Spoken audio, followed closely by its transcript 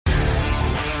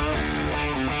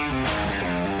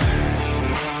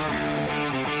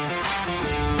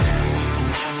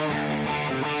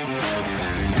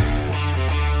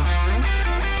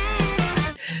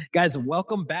Guys,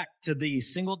 welcome back to the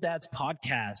Single Dads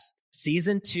Podcast,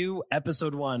 Season 2,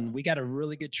 Episode 1. We got a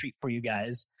really good treat for you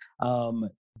guys.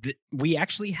 We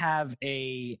actually have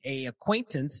a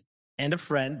acquaintance and a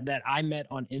friend that I met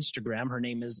on Instagram. Her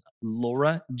name is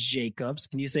Laura Jacobs.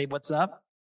 Can you say what's up?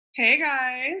 Hey,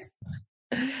 guys.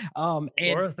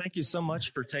 Laura, thank you so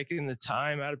much for taking the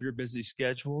time out of your busy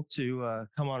schedule to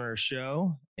come on our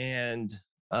show. And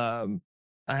I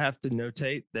have to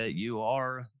notate that you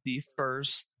are the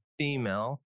first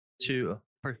female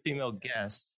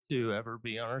guest to ever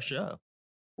be on our show.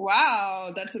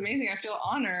 Wow, that's amazing. I feel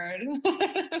honored.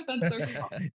 That's so cool.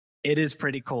 It is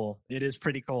pretty cool.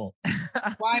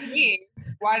 Why me?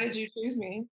 Why did you choose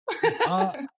me?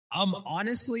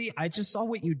 Honestly, I just saw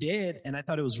what you did and I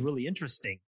thought it was really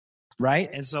interesting.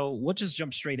 Right. And so we'll just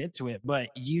jump straight into it. But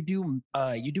you do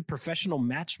professional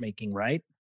matchmaking, right?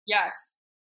 Yes.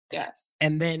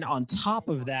 And then on top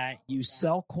of that, you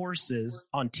sell courses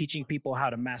on teaching people how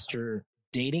to master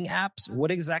dating apps. What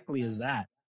exactly is that?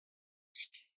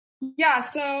 Yeah.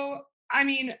 So, I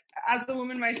mean, as a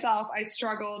woman myself, I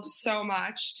struggled so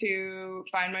much to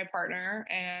find my partner,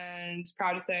 and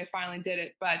proud to say I finally did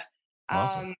it. But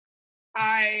Awesome.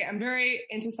 I am very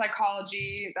into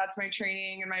psychology. That's my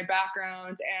training and my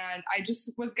background. And I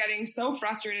just was getting so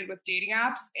frustrated with dating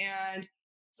apps. And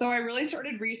so I really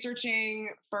started researching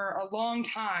for a long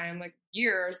time, like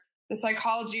years, the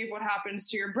psychology of what happens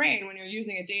to your brain when you're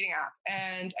using a dating app.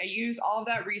 And I used all of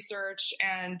that research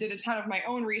and did a ton of my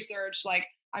own research.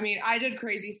 I did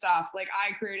crazy stuff. Like,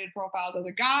 I created profiles as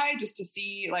a guy just to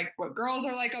see like what girls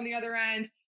are like on the other end.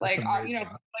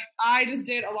 I just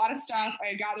did a lot of stuff.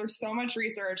 I gathered so much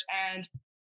research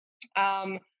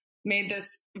and made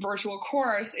this virtual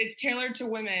course. It's tailored to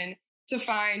women to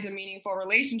find a meaningful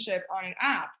relationship on an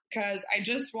app, because I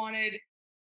just wanted,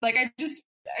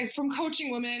 from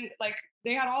coaching women, like,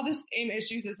 they had all the same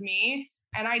issues as me.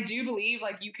 And I do believe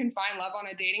like you can find love on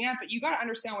a dating app, but you got to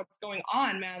understand what's going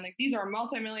on, man. Like, these are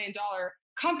multi-million-dollar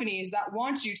companies that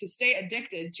want you to stay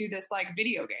addicted to this like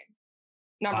video game.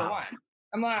 Number one.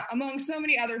 Among so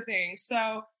many other things.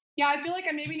 So yeah, I feel like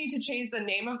I maybe need to change the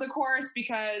name of the course,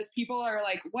 because people are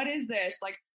like, what is this?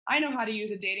 Like, I know how to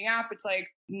use a dating app. It's like,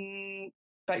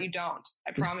 but you don't.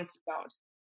 I promise you don't.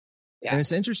 Yeah. And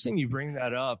it's interesting you bring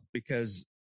that up, because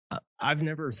I've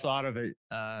never thought of it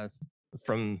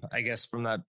from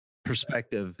that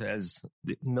perspective, as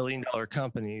the $1 million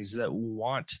companies that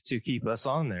want to keep us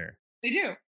on there. They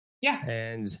do. Yeah.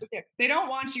 And they don't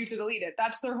want you to delete it.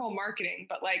 That's their whole marketing.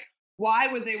 But like, why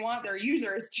would they want their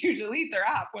users to delete their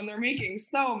app when they're making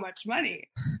so much money?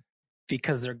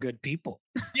 Because they're good people.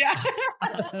 Yeah.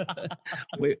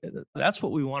 That's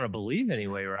what we want to believe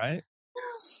anyway, right?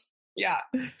 Yeah.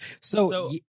 So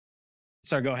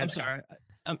sorry, go ahead. I'm sorry.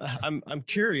 I'm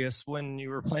curious, when you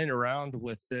were playing around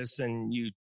with this and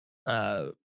you,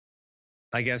 I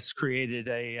guess, created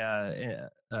a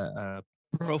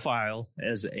profile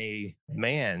as a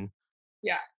man.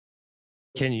 Yeah.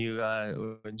 Can you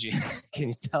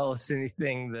tell us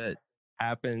anything that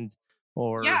happened?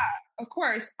 Or yeah, of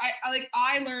course.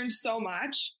 I learned so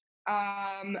much.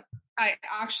 I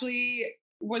actually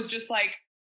was just like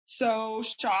so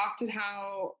shocked at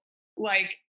how,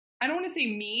 like, I don't want to say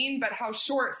mean, but how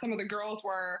short some of the girls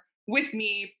were with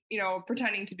me,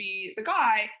 pretending to be the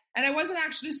guy. And I wasn't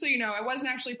actually, just so you know, I wasn't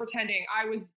actually pretending. I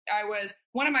was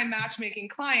one of my matchmaking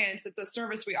clients. It's a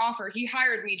service we offer. He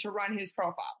hired me to run his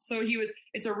profile. So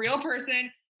it's a real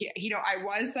person. I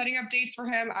was setting up dates for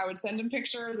him. I would send him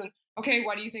pictures and, okay,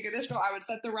 what do you think of this girl? I would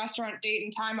set the restaurant date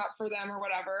and time up for them or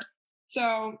whatever.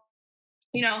 So,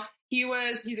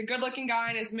 he's a good looking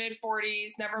guy in his mid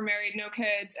 40s, never married, no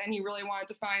kids. And he really wanted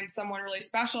to find someone really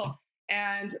special.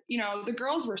 And, the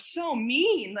girls were so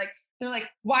mean. Like, they're like,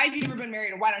 why have you never been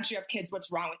married? And why don't you have kids?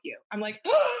 What's wrong with you? I'm like, I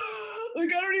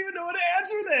don't even know how to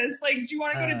answer this. Like, do you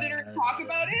want to go to dinner and talk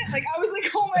about it? Like, I was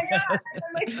like, oh my God.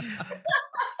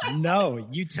 And no,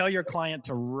 you tell your client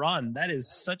to run. That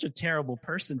is such a terrible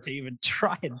person to even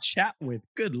try and chat with.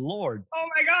 Good Lord. Oh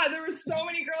my God. There were so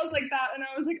many girls like that. And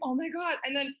I was like, oh my God.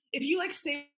 And then if you like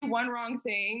say one wrong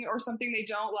thing or something they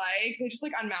don't like, they just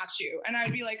like unmatch you. And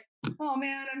I'd be like, oh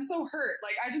man, I'm so hurt.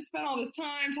 Like, I just spent all this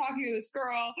time talking to this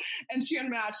girl and she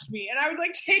unmatched me. And I would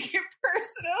like take it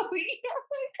personally. I'm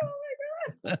like, oh my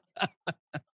God.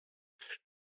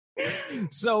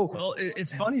 So, well,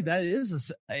 it's funny. That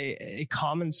is a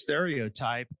common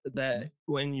stereotype that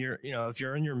when you're, if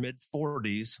you're in your mid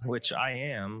 40s, which I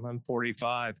am, I'm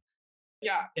 45.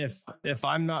 Yeah. If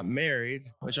I'm not married,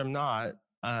 which I'm not,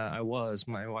 I was,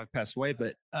 my wife passed away,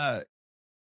 but,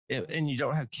 and you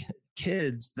don't have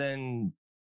kids, then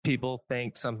people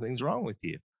think something's wrong with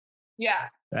you. Yeah.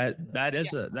 That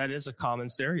is a common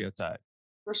stereotype.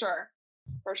 For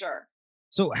sure.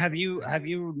 So have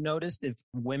you noticed if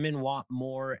women want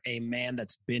more a man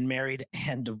that's been married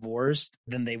and divorced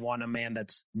than they want a man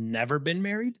that's never been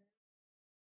married?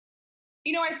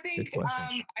 I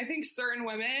think certain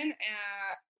women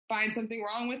find something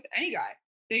wrong with any guy.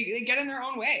 They get in their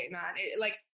own way, man.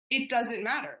 It doesn't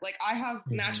matter. Like, I have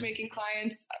matchmaking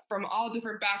clients from all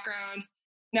different backgrounds,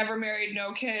 never married,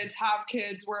 no kids, have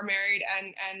kids, were married,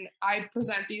 and I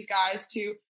present these guys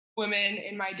to women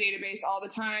in my database all the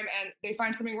time, and they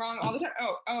find something wrong all the time.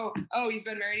 Oh, he's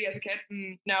been married, he has a kid.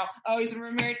 No. Oh, he's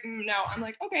been married. No. I'm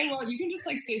like, okay, well, you can just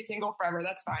like stay single forever.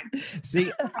 That's fine. See,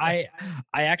 I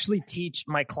actually teach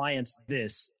my clients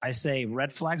this. I say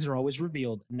red flags are always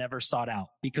revealed, never sought out,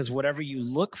 because whatever you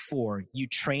look for, you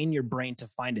train your brain to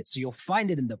find it. So you'll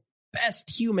find it in the best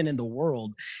human in the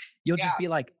world. You'll just be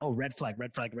like, oh, red flag,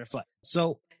 red flag, red flag.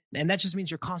 So, and that just means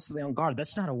you're constantly on guard.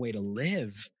 That's not a way to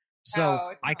live.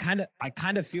 So I kind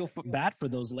of feel bad for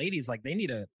those ladies. Like, they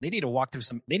need to walk through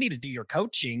they need to do your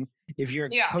coaching if you're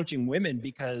coaching women,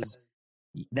 because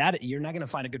that you're not going to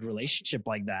find a good relationship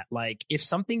like that. Like, if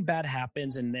something bad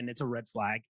happens and then it's a red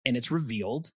flag and it's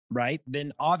revealed, right?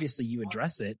 Then obviously you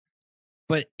address it.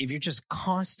 But if you're just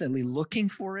constantly looking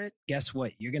for it, guess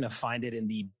what? You're going to find it in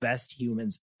the best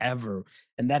humans ever.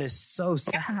 And that is so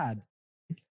sad.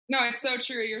 No, it's so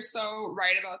true. You're so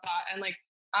right about that. And like,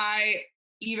 I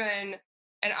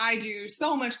do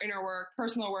so much inner work,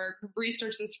 personal work,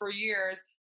 researched this for years,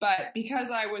 but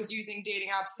because I was using dating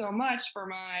apps so much for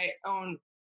my own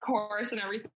course and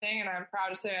everything, and I'm proud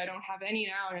to say I don't have any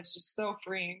now, and it's just so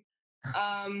freeing.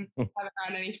 Haven't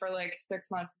had any for like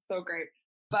 6 months. It's so great.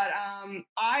 But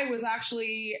I was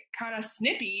actually kind of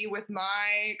snippy with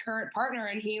my current partner,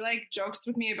 and he like jokes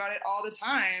with me about it all the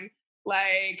time.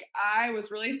 Like, I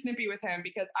was really snippy with him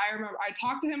because I remember I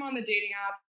talked to him on the dating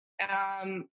app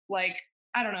like,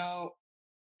 I don't know,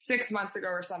 6 months ago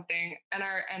or something,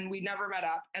 and we never met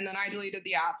up, and then I deleted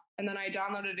the app, and then I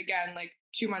downloaded it again like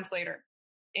 2 months later,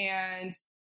 and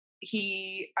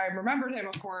I remembered him,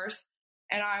 of course,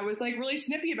 and I was like really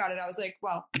snippy about it. I was like,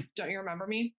 well, don't you remember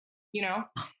me?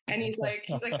 And he's like,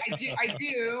 I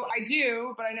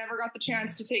do, but I never got the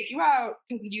chance to take you out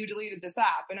because you deleted this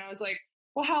app. And I was like,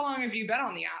 well, how long have you been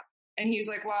on the app? And he's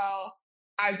like, well,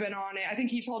 I've been on it. I think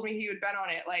he told me he had been on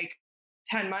it like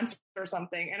 10 months or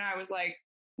something. And I was like,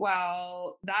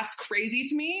 well, that's crazy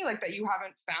to me. Like, that you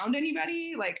haven't found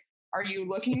anybody. Like, are you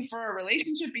looking for a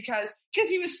relationship? Because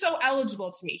he was so eligible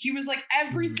to me. He was like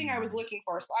everything I was looking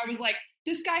for. So I was like,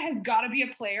 this guy has got to be a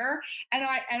player. And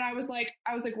I was like,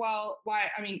 well, why?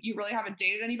 I mean, you really haven't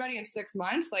dated anybody in 6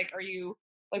 months. Like, are you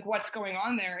like, what's going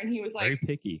on there? And he was like, very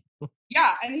picky.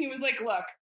 Yeah. And he was like, look,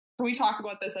 can we talk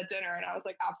about this at dinner? And I was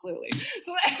like, absolutely.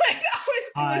 So like, it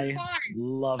was fine.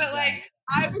 Love but that. like,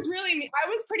 I was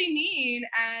pretty mean,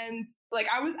 and like,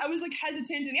 I was like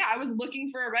hesitant, and I was looking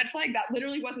for a red flag that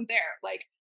literally wasn't there. Like,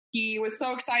 he was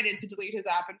so excited to delete his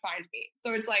app and find me.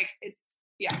 So it's like,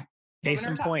 Case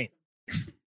in point.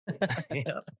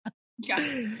 Yeah.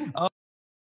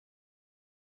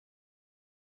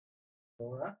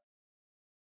 Laura?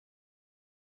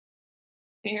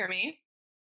 Can you hear me?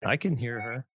 I can hear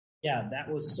her. Yeah, that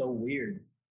was so weird.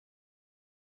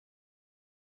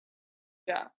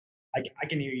 Yeah. I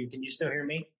can hear you. Can you still hear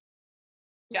me?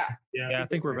 Yeah. Yeah, I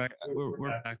think we're back.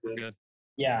 We're back. We're good.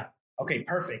 Yeah. Okay,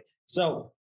 perfect.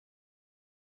 So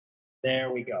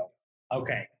there we go.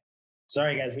 Okay.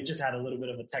 Sorry, guys. We just had a little bit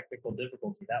of a technical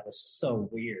difficulty. That was so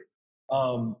weird.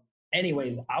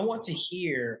 Anyways, I want to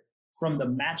hear from the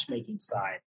matchmaking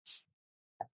side.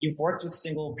 You've worked with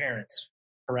single parents,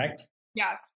 correct?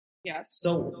 Yes.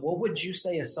 So what would you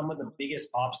say is some of the biggest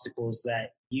obstacles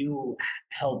that you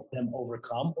help them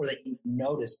overcome, or that you've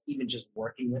noticed even just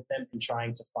working with them and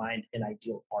trying to find an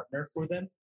ideal partner for them,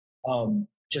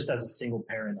 just as a single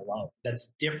parent alone, that's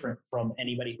different from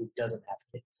anybody who doesn't have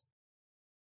kids?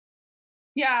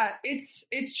 Yeah,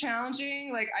 it's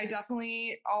challenging. Like, I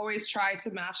definitely always try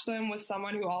to match them with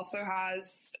someone who also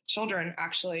has children,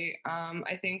 actually.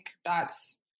 I think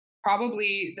that's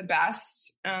probably the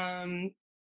best.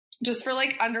 Just for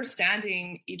like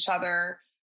understanding each other.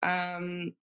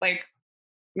 Like,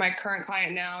 my current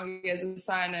client now, he has a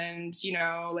son, and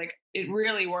like, it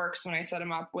really works when I set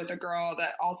him up with a girl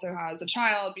that also has a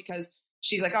child, because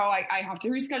she's like, oh, I have to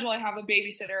reschedule, I have a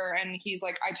babysitter. And he's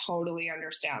like, I totally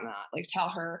understand that. Like, tell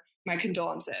her my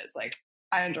condolences. Like,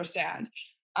 I understand.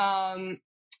 I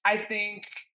think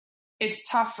it's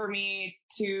tough for me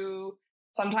to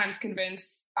sometimes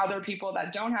convince other people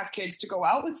that don't have kids to go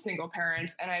out with single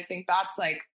parents. And I think that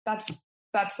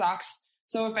sucks.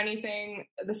 So if anything,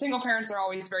 the single parents are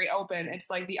always very open. It's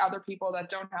like the other people that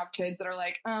don't have kids that are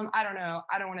like, I don't know,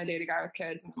 I don't want to date a guy with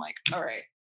kids. And I'm like, all right,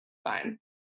 fine.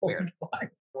 Weird. Oh my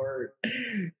word.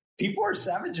 People are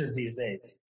savages these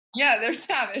days. Yeah, they're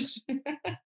savage.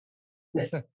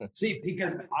 See,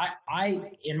 because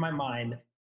I in my mind,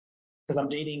 because I'm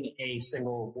dating a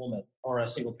single woman or a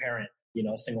single parent,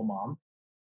 a single mom.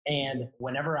 And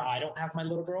whenever I don't have my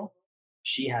little girl,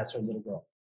 she has her little girl.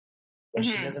 When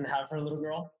she doesn't have her little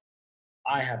girl,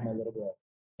 I have my little girl.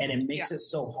 And it makes it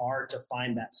so hard to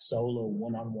find that solo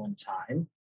one-on-one time.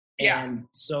 And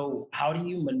so how do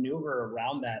you maneuver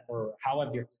around that, or how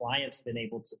have your clients been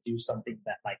able to do something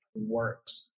that like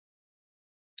works?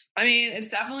 I mean, it's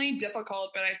definitely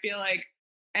difficult, but I feel like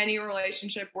any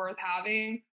relationship worth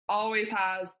having always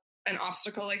has an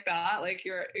obstacle like that. Like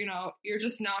you're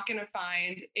just not going to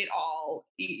find it all.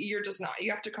 You're just not.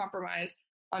 You have to compromise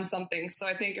on something. So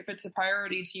I think if it's a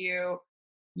priority to you,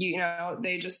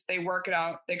 they work it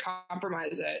out, they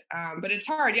compromise it. But it's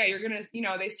hard. Yeah, you're gonna,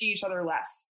 they see each other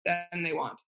less than they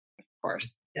want, of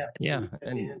course. Yeah,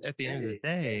 and at the end of the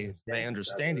day, they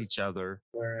understand each other.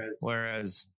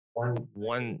 Whereas if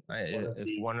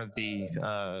one of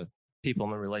the people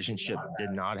in the relationship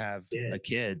did not have a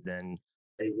kid, then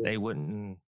they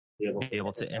wouldn't be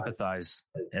able to empathize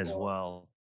as well.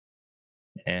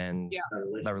 And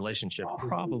the relationship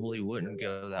probably wouldn't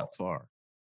go that far.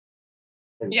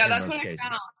 Yeah, that's what I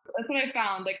found. That's what I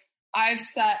found. Like I've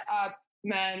set up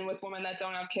men with women that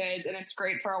don't have kids, and it's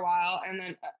great for a while, and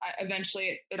then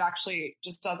eventually it actually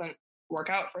just doesn't work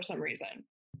out for some reason.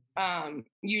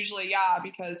 Usually,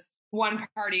 because one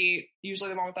party, usually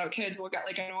the one without kids, will get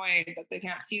like annoyed that they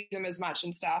can't see them as much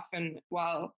and stuff. And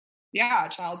a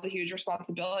child's a huge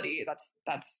responsibility.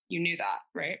 That's you knew that,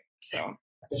 right? So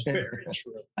that's very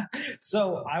true.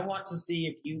 So I want to see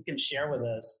if you can share with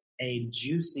us a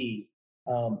juicy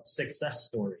success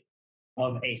story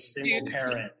of a single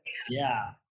parent.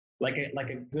 Yeah, like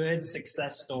a good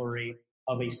success story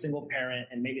of a single parent,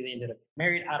 and maybe they ended up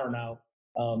married. I don't know.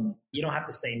 You don't have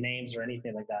to say names or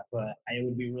anything like that, but it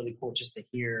would be really cool just to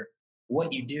hear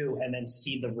what you do and then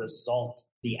see the result,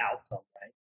 the outcome,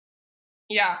 right?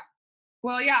 Yeah.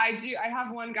 Well, yeah, I do. I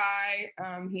have one guy.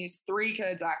 He's 3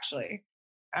 kids actually.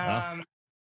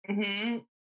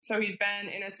 So he's been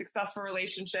in a successful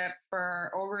relationship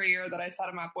for over a year that I set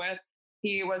him up with.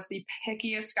 He was the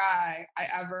pickiest guy I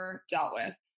ever dealt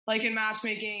with. Like in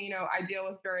matchmaking, I deal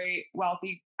with very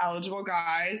wealthy, eligible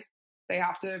guys. They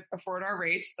have to afford our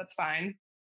rates. That's fine.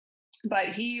 But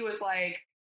he was like,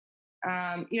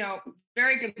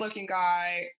 very good looking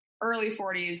guy, early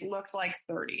 40s, looked like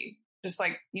 30. Just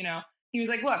like, he was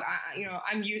like, look,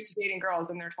 I'm used to dating girls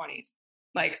in their 20s.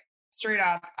 Like straight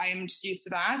up, I am just used to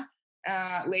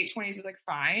that. Late 20s is like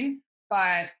fine.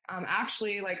 But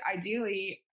actually, like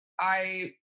ideally,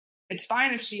 it's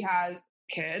fine if she has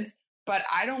kids, but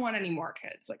I don't want any more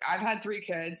kids. Like I've had 3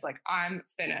 kids, like I'm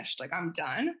finished, like I'm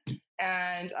done.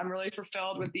 And I'm really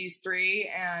fulfilled with these 3,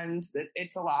 and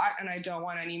it's a lot, and I don't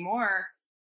want any more.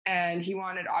 And he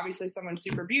wanted obviously someone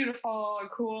super beautiful and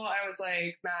cool. I was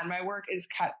like, man, my work is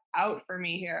cut out for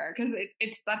me here, because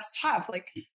that's tough. Like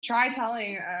try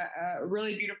telling a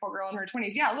really beautiful girl in her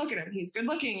 20s, yeah, look at him, he's good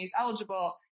looking, he's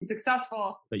eligible, he's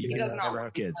successful, but he does not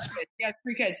have kids. He has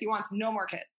 3 kids. He wants no more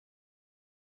kids.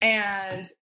 And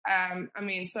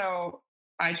so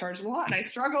I charged a lot, and I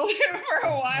struggled for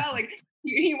a while. Like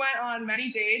he went on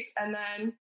many dates, and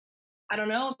then I don't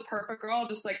know, the perfect girl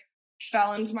just like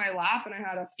fell into my lap, and I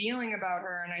had a feeling about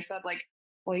her, and I said like,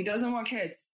 well, he doesn't want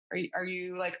kids. Are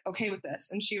you like okay with this?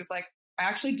 And she was like, I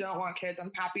actually don't want kids.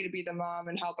 I'm happy to be the mom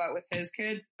and help out with his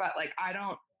kids, but like I'm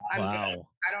good.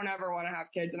 I don't ever want to have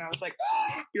kids. And I was like,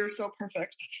 oh, you're so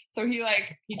perfect. So he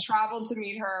traveled to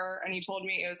meet her, and he told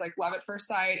me it was like love at first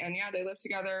sight, and yeah, they live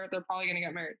together. They're probably going to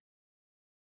get married.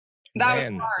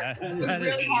 That was hard. It was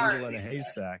really hard. In a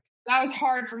haystack. That was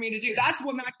hard for me to do. That's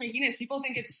what matchmaking is. People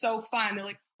think it's so fun. They're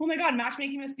like, oh my God,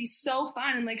 matchmaking must be so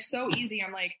fun and like so easy.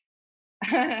 I'm like,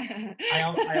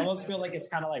 I almost feel like it's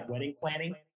kind of like wedding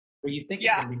planning, where you think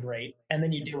it's going to be great, and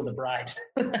then you deal with the bride.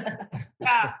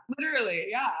 Yeah, literally.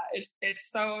 Yeah. It's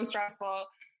so stressful.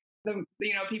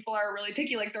 People are really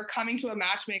picky. Like they're coming to a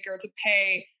matchmaker to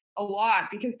pay a lot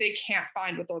because they can't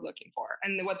find what they're looking for.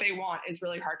 And what they want is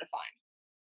really hard to find.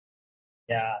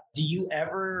 Yeah. Do you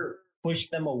ever push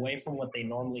them away from what they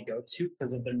normally go to?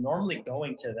 Because if they're normally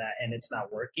going to that and it's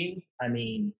not working, I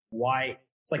mean, why?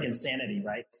 It's like insanity,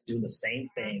 right? It's doing the same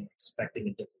thing, expecting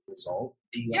a different result.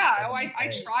 I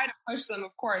try to push them,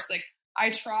 of course. Like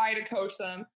I try to coach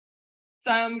them.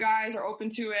 Some guys are open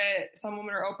to it. Some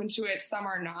women are open to it. Some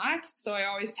are not. So I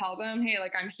always tell them, hey,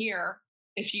 like I'm here.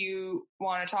 if you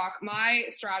want to talk. My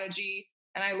strategy,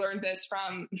 and I learned this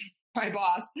from my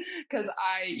boss, because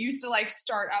I used to like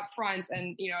start up front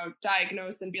and, you know,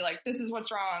 diagnose and be like, this is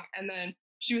what's wrong. And then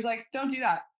she was like, don't do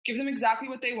that. Give them exactly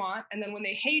what they want. And then when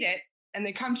they hate it and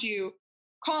they come to you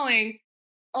calling,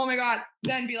 oh my God,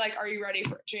 then be like, are you ready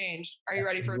for a change? Are you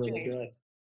ready for a change? Good.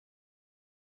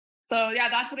 So yeah,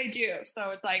 that's what I do.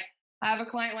 So it's like, I have a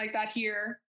client like that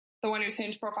here, the one whose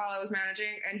Hinge profile I was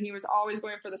managing, and he was always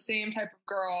going for the same type of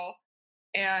girl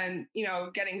and, you know,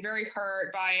 getting very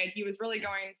hurt by it. He was really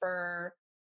going for,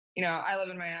 you know, I live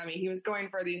in Miami. He was going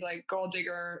for these like gold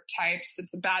digger types.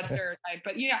 It's a bad stereotype,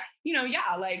 but yeah, you know,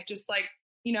 yeah, like just like,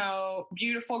 you know,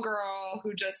 beautiful girl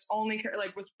who just only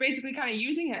like was basically kind of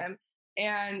using him.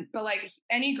 But like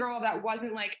any girl that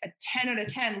wasn't like a 10 out of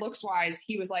 10 looks wise,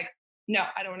 he was like, no,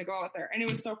 I don't want to go out with her. And it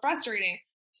was so frustrating.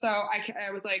 So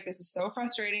I was like, this is so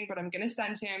frustrating, but I'm going to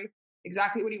send him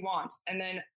exactly what he wants. And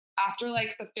then after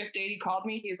like the 5th date, he called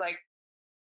me. He's like,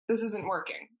 this isn't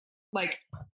working. Like,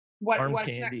 what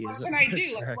can I do? Like,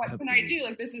 what can I do?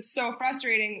 Like, this is so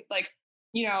frustrating. Like,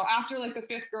 you know, after like the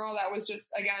 5th girl that was just,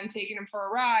 again, taking him for a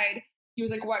ride, he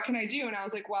was like, what can I do? And I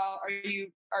was like, well,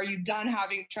 are you done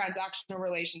having transactional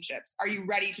relationships? Are you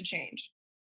ready to change?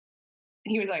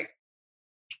 And he was like,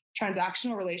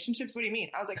 transactional relationships? What do you mean?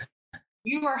 I was like,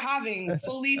 you are having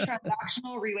fully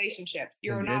transactional relationships.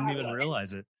 You're not. Didn't even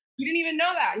realize it. You didn't even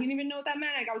know that. You didn't even know what that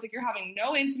meant. Like, I was like, you're having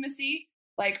no intimacy.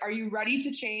 Like, are you ready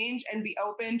to change and be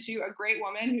open to a great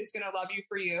woman who's going to love you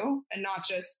for you and not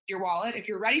just your wallet? If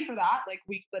you're ready for that, like,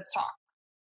 let's talk.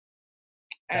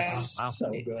 That's so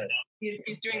good.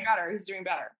 He's doing better. He's doing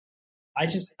better. I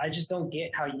just don't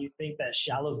get how you think that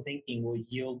shallow thinking will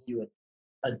yield you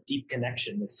a deep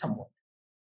connection with someone.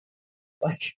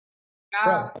 Like,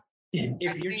 bro,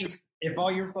 if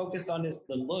all you're focused on is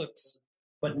the looks,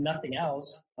 but nothing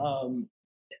else,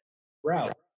 bro,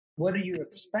 what are you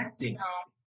expecting?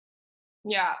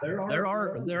 Yeah, there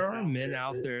are men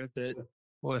out there that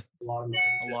with a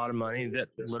lot of money that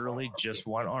literally just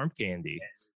want arm candy,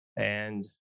 and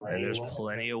there's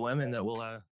plenty of women that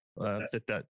will fit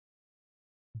that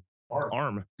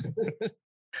arm.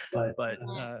 but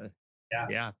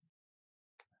yeah.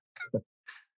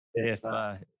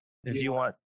 If you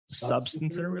want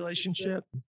substance in a relationship,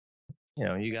 you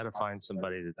know, you got to find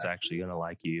somebody that's actually going to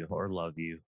like you or love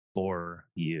you for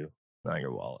you, not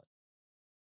your wallet.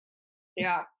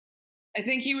 Yeah. I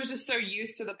think he was just so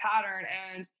used to the pattern.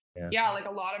 And yeah, like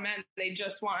a lot of men, they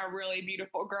just want a really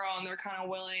beautiful girl and they're kind of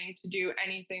willing to do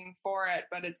anything for it.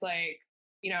 But it's like,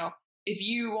 you know, if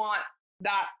you want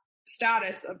that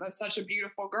status of such a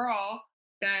beautiful girl,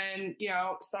 then, you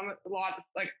know,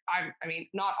 I mean,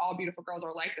 not all beautiful girls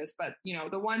are like this, but, you know,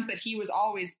 the ones that he was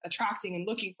always attracting and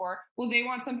looking for, well, they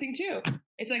want something too.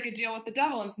 It's like a deal with the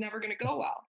devil and it's never going to go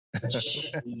well.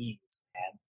 Jeez,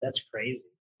 man. That's crazy.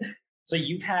 So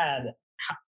you've had,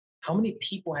 how many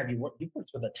people have you worked? You've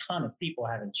worked with a ton of people,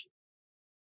 haven't you?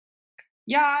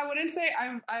 Yeah, I wouldn't say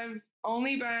I've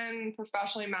only been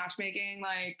professionally matchmaking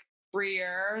like 3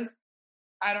 years.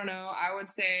 I don't know. I would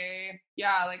say,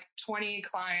 yeah, like 20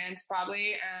 clients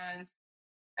probably. And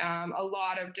a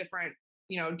lot of different,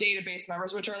 you know, database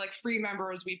members, which are like free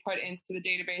members we put into the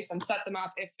database and set them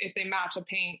up if they match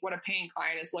what a paying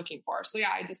client is looking for. So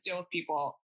yeah, I just deal with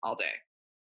people all day.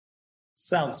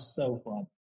 Sounds so fun.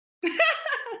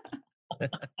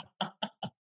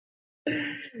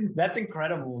 That's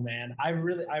incredible, man. I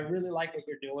really like what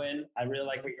you're doing. I really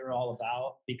like what you're all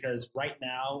about, because right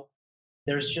now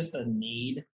there's just a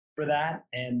need for that.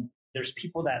 And there's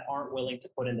people that aren't willing to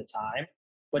put in the time,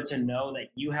 but to know that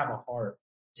you have a heart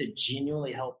to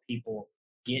genuinely help people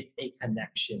get a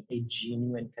connection, a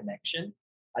genuine connection.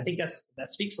 I think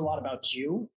that speaks a lot about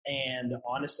you. And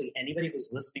honestly, anybody who's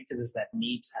listening to this that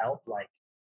needs help, like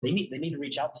they need to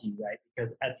reach out to you, right?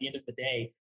 Because at the end of the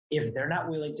day, if they're not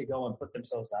willing to go and put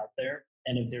themselves out there,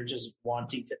 and if they're just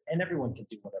wanting to, and everyone can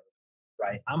do whatever,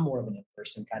 right? I'm more of an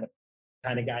in-person kind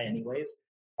of guy anyways.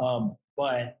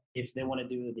 But if they want to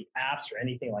do the apps or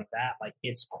anything like that, like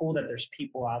it's cool that there's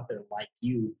people out there like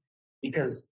you,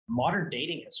 because modern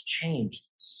dating has changed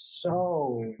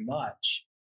so much.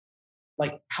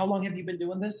 Like, how long have you been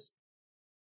doing this?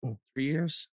 3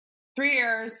 years. 3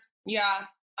 years. Yeah.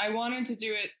 I wanted to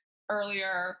do it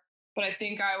earlier, but I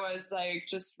think I was like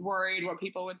just worried what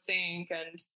people would think.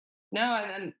 And then I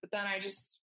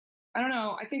don't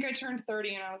know. I think I turned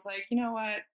 30 and I was like, you know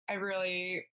what? I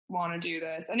really want to do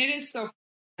this. And it is so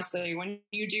honestly, when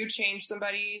you do change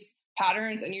somebody's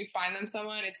patterns and you find them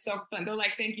someone, it's so fun. They're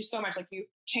like, thank you so much. Like, you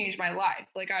changed my life.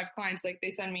 Like, I have clients, like, they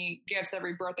send me gifts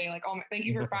every birthday. Like, oh, thank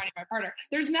you for finding my partner.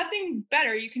 There's nothing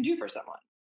better you can do for someone.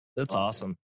 That's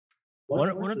awesome.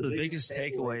 one of the biggest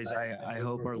takeaways I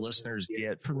hope our listeners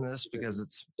get from this, because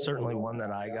it's certainly one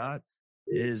that I got,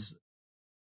 is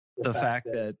the fact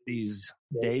that these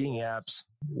dating apps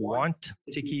want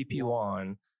to keep you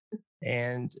on.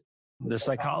 And the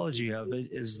psychology of it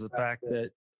is the fact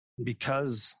that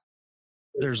because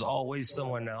there's always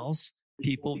someone else,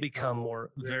 people become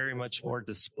very much more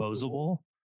disposable.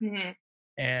 Mm-hmm.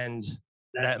 And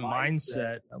that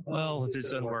mindset, well, if it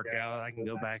doesn't work out, I can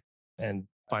go back and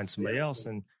find somebody else.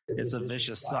 And it's a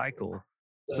vicious cycle.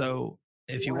 So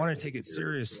if you want to take it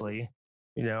seriously,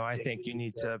 I think you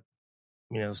need to,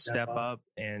 step up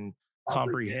and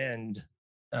comprehend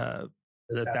that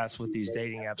that's what these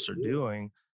dating apps are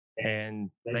doing. And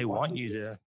they want you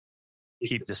to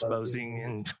keep disposing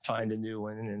and find a new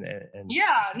one. And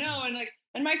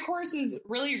and my course is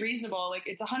really reasonable. Like,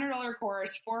 it's $100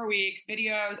 course, 4 weeks,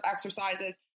 videos,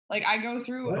 exercises. Like, I go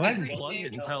through. Go ahead and plug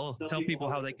it and tell people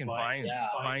how they can find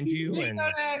you.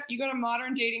 You go to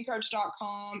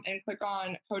moderndatingcoach.com and click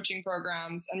on coaching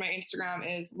programs. And my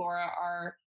Instagram is Laura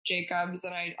R. Jacobs,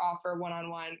 and I offer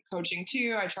one-on-one coaching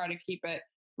too. I try to keep it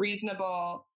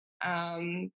reasonable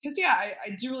because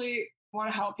I do really want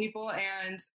to help people,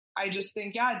 and I just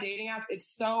think dating apps,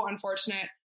 it's so unfortunate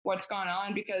what's gone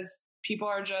on, because people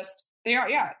are just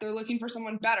they're looking for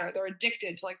someone better. They're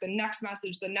addicted to like the next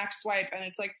message, the next swipe, and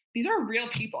it's like, these are real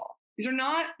people. It's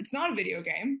not a video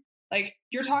game. Like,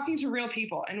 you're talking to real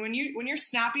people, and when you're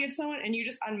snappy at someone and you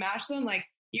just unmatch them, like,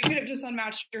 you could have just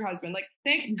unmatched your husband. Like,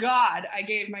 thank God I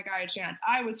gave my guy a chance.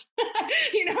 I was,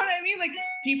 you know what I mean? Like,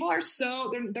 people are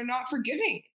they're not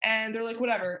forgiving, and they're like,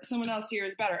 whatever, someone else here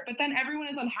is better. But then everyone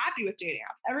is unhappy with dating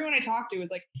apps. Everyone I talk to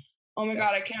is like, oh my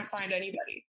God, I can't find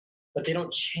anybody. But they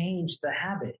don't change the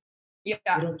habit. Yeah.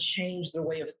 They don't change their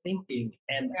way of thinking.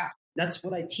 And that's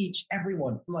what I teach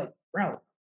everyone. I'm like, bro,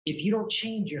 if you don't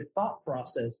change your thought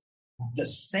process, the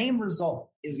same result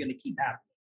is going to keep happening.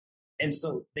 And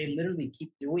so they literally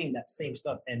keep doing that same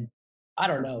stuff. And I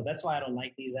don't know. That's why I don't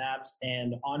like these apps.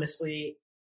 And honestly,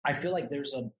 I feel like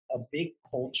there's a big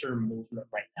culture movement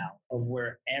right now of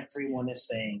where everyone is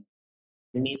saying,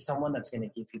 you need someone that's going to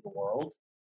give you the world,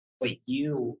 but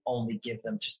you only give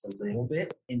them just a little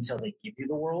bit until they give you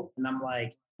the world. And I'm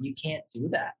like, you can't do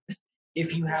that.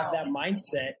 If you have that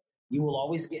mindset, you will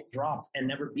always get dropped and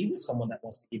never be with someone that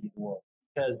wants to give you the world,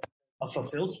 because a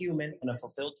fulfilled human and a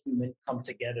fulfilled human come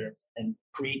together and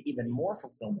create even more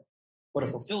fulfillment. But a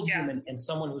fulfilled human and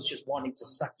someone who's just wanting to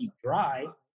suck you dry,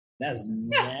 that's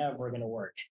never going to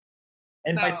work.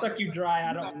 And by suck you dry,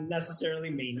 I don't necessarily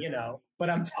mean,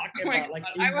 but I'm talking about like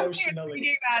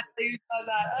emotionally. I wasn't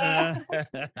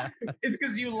that. that. It's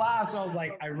because you laughed, so I was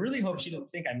like, I really hope she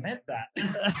didn't think I meant that.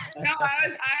 No, I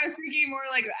was thinking more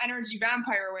like the energy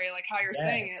vampire way, like how you're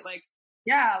saying it. Like,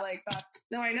 like that's,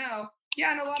 no, I know.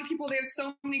 Yeah, and a lot of people, they have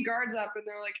so many guards up, and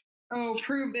they're like, oh,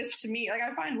 prove this to me. Like,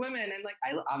 I find women, and like,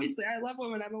 I love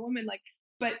women, I'm a woman, like,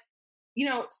 but,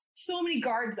 so many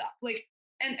guards up, like,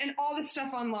 and all this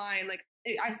stuff online. Like,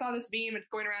 I saw this meme, it's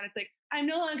going around, it's like, I'm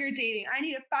no longer dating. I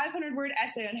need a 500-word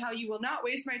essay on how you will not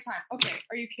waste my time. Okay,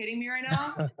 are you kidding me right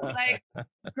now? Like,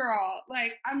 girl,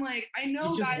 like, I'm like, I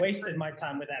know you just wasted my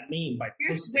time with that meme by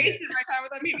you just wasted my time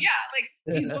with that meme. Yeah, like,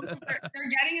 these women, they're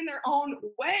getting in their own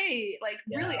way, like,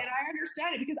 really, and I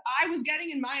understand it, because I was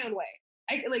getting in my own way.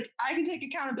 I can take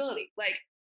accountability. Like,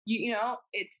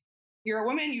 it's, you're a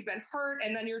woman, you've been hurt,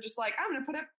 and then you're just like, I'm going to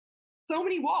put up so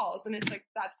many walls, and it's like,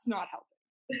 that's not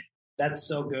helping. That's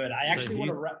so good. I actually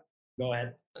want to go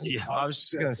ahead. Yeah, I was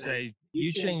just going to say,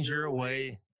 you changed your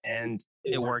way and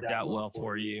it worked out well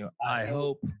for you. I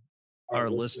hope our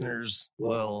listeners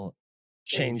will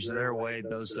change their way,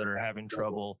 those that are having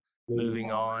trouble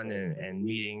moving on and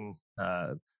meeting,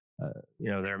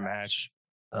 their match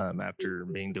after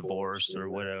being divorced or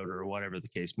widowed or whatever the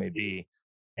case may be.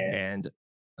 And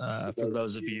for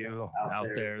those of you out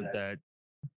there that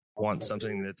want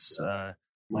something that's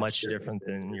much different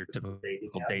than your typical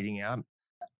dating app,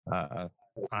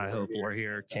 I hope we're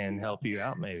here can help you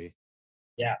out maybe.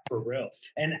 Yeah, for real.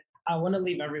 And I want to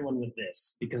leave everyone with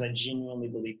this, because I genuinely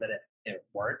believe that it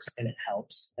works and it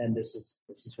helps. And this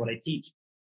is what I teach.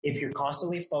 If you're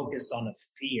constantly focused on a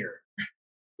fear,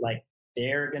 like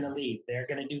they're going to leave, they're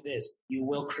going to do this, you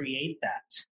will create that.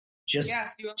 You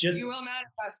will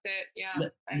manifest it. Yeah.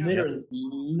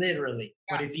 Literally.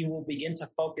 Yeah. But if you will begin to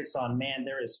focus on, man,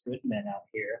 there is good men out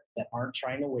here that aren't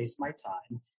trying to waste my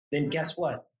time, then guess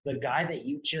what? The guy that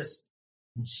you just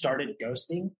started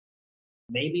ghosting,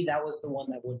 maybe that was the one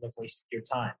that wouldn't have wasted your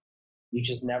time. You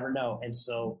just never know. And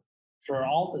so for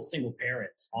all the single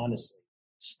parents, honestly,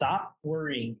 stop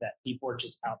worrying that people are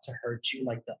just out to hurt you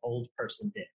like the old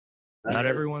person did. Not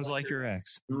everyone's like your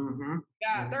ex. Mm-hmm.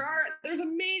 Yeah, there's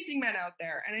amazing men out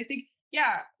there. And I think,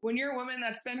 when you're a woman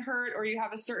that's been hurt or you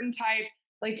have a certain type,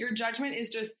 like your judgment is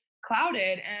just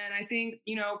clouded. And I think,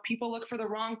 people look for the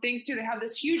wrong things too. They have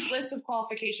this huge list of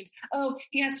qualifications. Oh,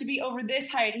 he has to be over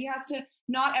this height. He has to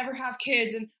not ever have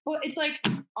kids. And it's like,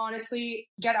 honestly,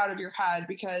 get out of your head,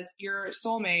 because your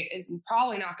soulmate is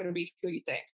probably not going to be who you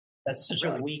think. That's such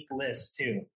a weak list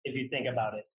too, if you think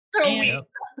about it. So weak.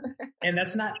 And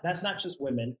that's not just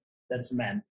women, that's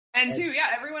men. And too,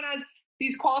 everyone has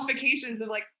these qualifications of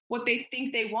like what they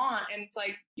think they want. And it's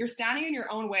like, you're standing in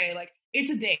your own way. Like, it's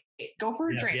a date. Go for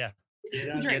a drink. Yeah.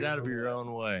 Get out of your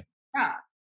own way. Yeah.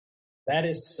 That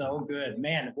is so good,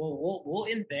 man. We'll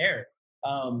end there.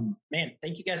 Man,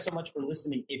 thank you guys so much for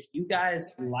listening. If you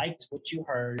guys liked what you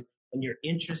heard and you're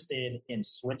interested in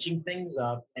switching things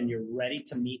up and you're ready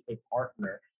to meet a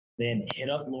partner, then hit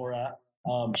up Laura.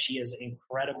 She is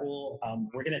incredible.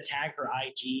 We're going to tag her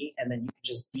IG, and then you can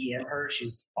just DM her.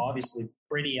 She's obviously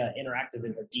pretty interactive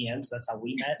in her DMs. That's how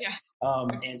we met. Yeah.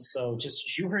 And so just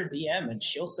shoot her a DM, and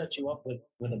she'll set you up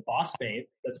with a boss babe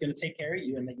that's going to take care of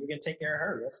you, and then you're going to take care of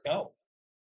her. Let's go.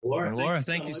 Laura,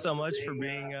 thank you so much for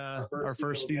being our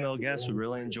first female guest. We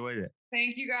really enjoyed it.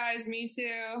 Thank you guys. Me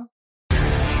too.